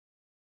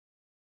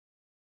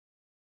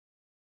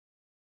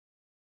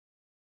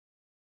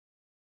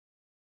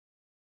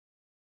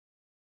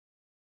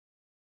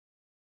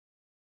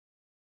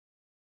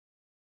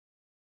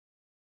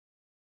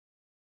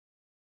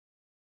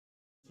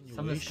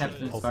Some of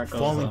Captain of Sparkle's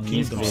Fallen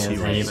music Kingdom videos I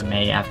series. even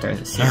made after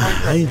the series.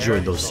 I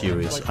enjoyed those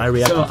series. I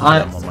reacted So to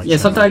them on my channel.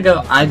 some time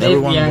ago I did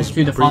Everyone react was to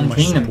the pretty Fallen much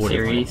Kingdom supportive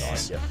of series.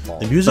 us.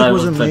 The music But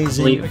was it was the amazing,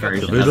 complete the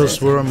version of visuals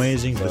it. were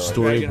amazing, the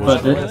story was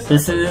But great.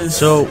 this is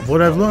So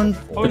what I've learned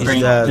is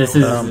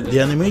that the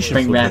animation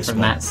bring for back this from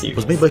one that series.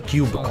 was made by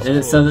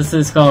Cubicle. So this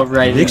is called The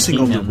Rising mixing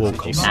of the Kingdom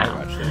vocals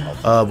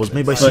now. was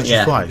made by But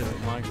yeah.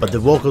 65, but the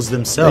vocals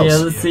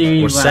themselves let's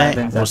see were what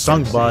happens were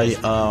sung after by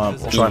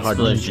the Try Hard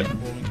explosion.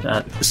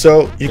 Ninja.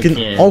 So you the can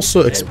kid-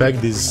 also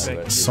expect this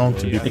song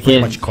to be pretty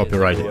kid much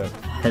copyrighted.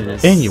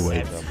 This-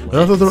 Anyway,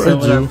 without further So ado,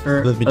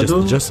 without let me just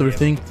ado, adjust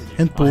everything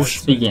and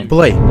push begin.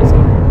 play.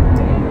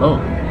 Oh,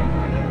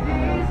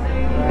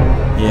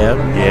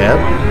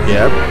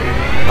 Yep.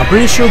 I'm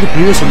pretty sure the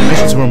previous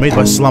animations were made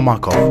by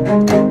Slamakov.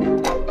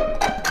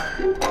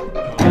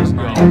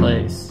 wrong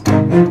place.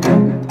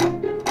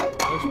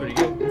 Looks pretty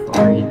good.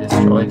 Before he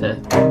destroyed it.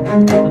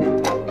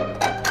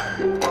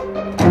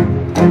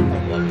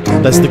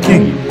 That's the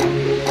king.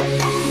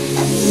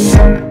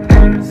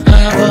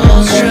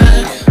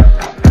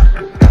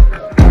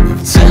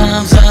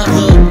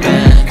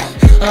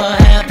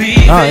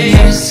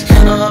 Nice.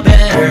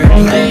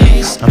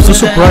 I'm so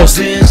surprised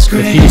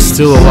that he's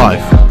still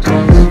alive.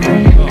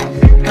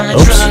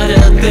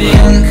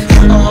 Oops.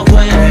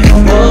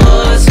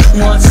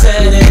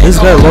 This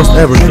guy lost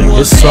everything.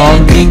 His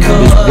son, his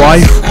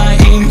wife.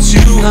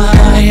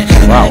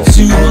 Wow.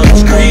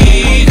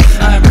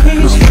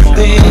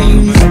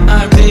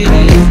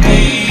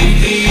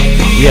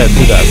 Yeah,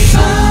 do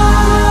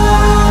that.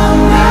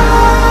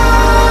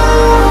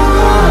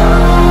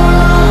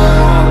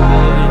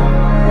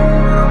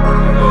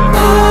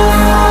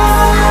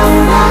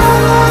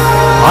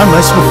 I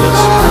mess with this.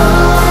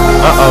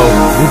 Uh-oh,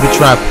 booby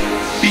trap.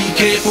 Be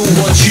careful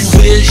what you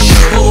wish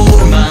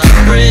for, my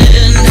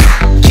friend.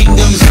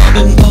 Kingdoms up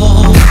and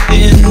fall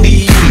in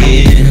the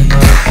end.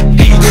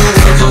 Be the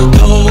words of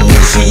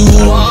those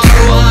who are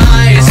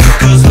wise,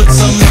 'cause with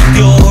some of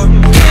your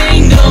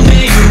kingdom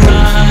may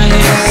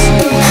rise.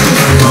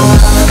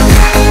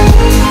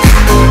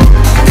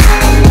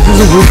 This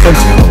is a real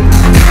tentacle.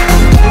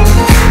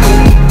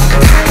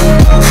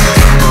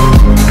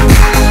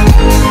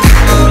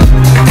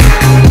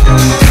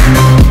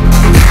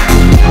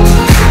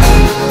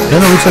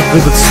 Kinda looks like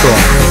Vivid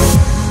Storm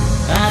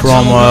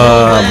from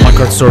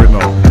Minecraft Story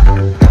Mode.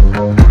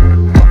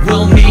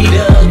 We'll meet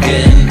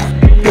again.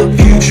 The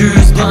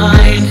future's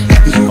blind.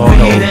 Oh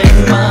no.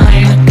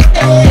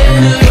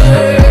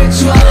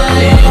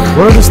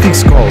 What are these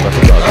things called? I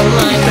forgot.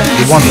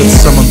 The one that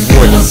summoned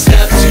Warden.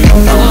 Step too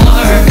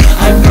far,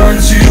 I burn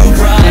too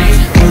bright.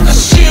 A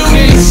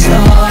shooting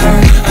star,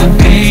 I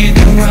paid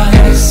the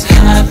price.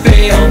 I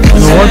failed. You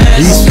know what?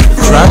 These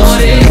traps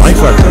in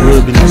Minecraft have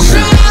really been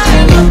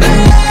cool.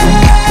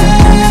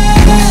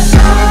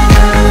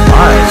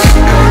 Nice.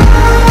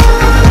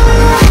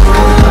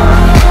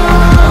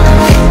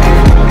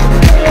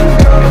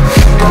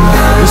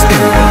 This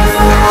thing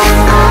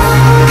again.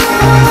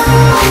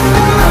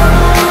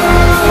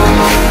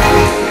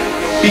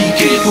 Be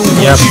careful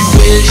what you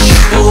wish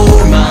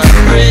for, my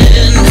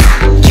friend.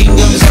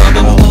 Kingdoms up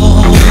and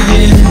fall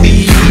in the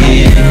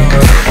end.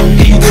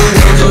 Be the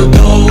words of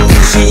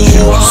those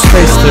who are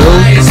Stay still,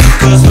 wise,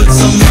 'cause with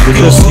some of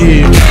because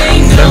your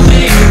kingdom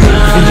may he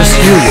can just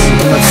hear you, he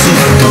cannot see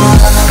you.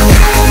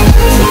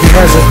 But he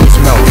has a good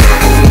smell.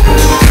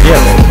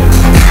 Yeah.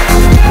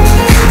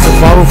 It's a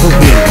powerful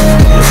being.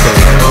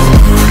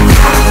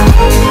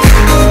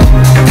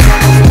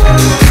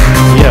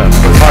 Yeah,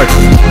 the heart.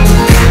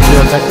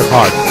 He'll attack the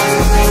heart.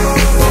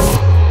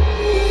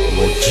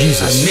 Lord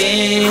Jesus. I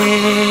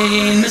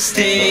made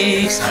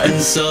mistakes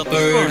and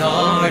suffered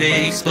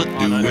heartaches, but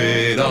through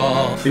it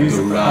all, the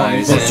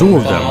rise Oh, and two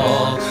of them.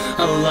 fall,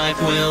 a life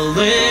well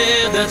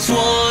lived, that's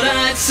what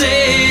I'd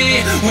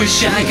say.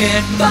 Wish I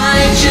could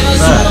find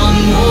just one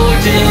more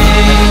day,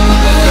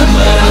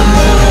 but I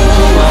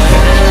know I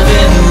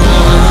haven't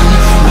won.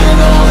 When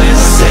all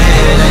is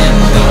said and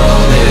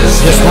all is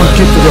Just one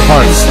kick to the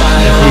heart,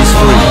 and he's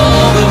free.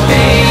 all the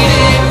pain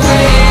it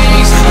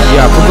brings,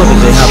 Yeah, I forgot that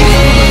they have a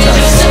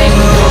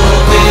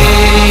attack.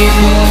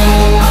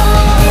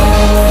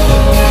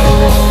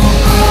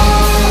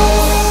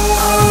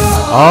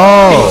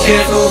 Oh!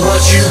 Careful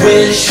what you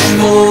wish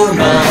for,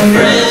 my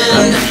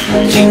friend.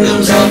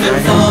 Kingdoms up and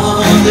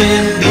fall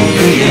in the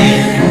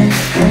end.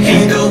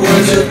 Heed the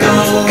words of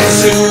those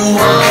who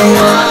are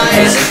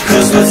wise,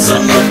 'cause with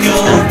some luck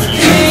your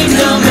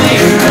kingdom may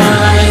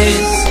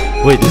rise.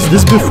 Wait, is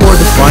this before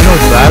the final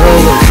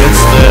battle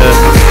against the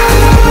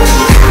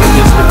big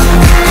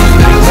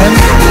men?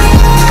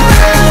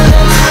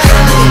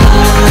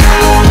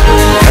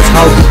 That's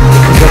how you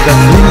got that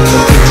thing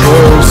that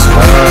controls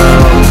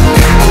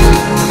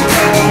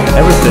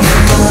everything.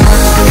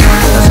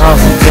 That's how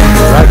he killed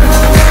the dragon,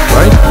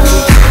 right?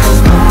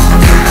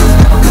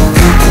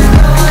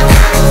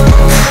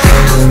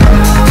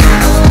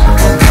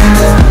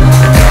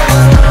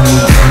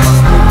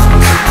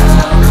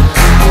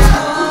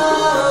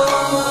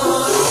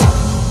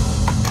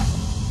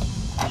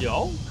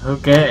 Yo.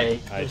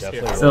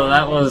 So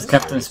that was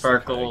Captain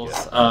Sparkle's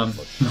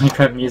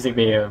Minecraft music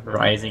video,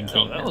 Rising That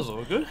Kingdom. was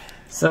all good.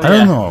 So I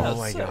don't know. Oh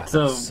my god,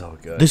 So so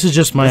good. This is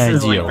just my this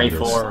is idea like of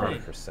before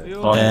this.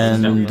 Volume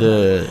And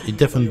Kingdom. it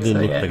definitely So,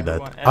 looked yeah. like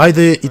that.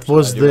 Either it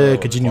was the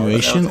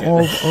continuation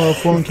of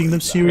Fallen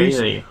Kingdom series,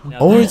 Crazy.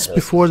 or it's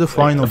before the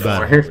final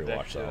battle.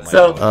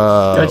 So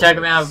go check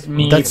them out.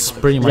 Me That's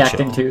pretty much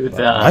reacting it. to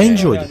the I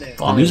enjoyed it. The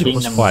Fallen music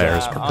was Kingdom fire.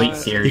 complete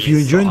series. If you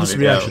enjoyed on this the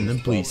go. reaction, then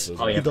please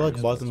Oh, yeah. hit the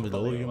like button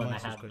below. You When I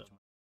might have subscribe.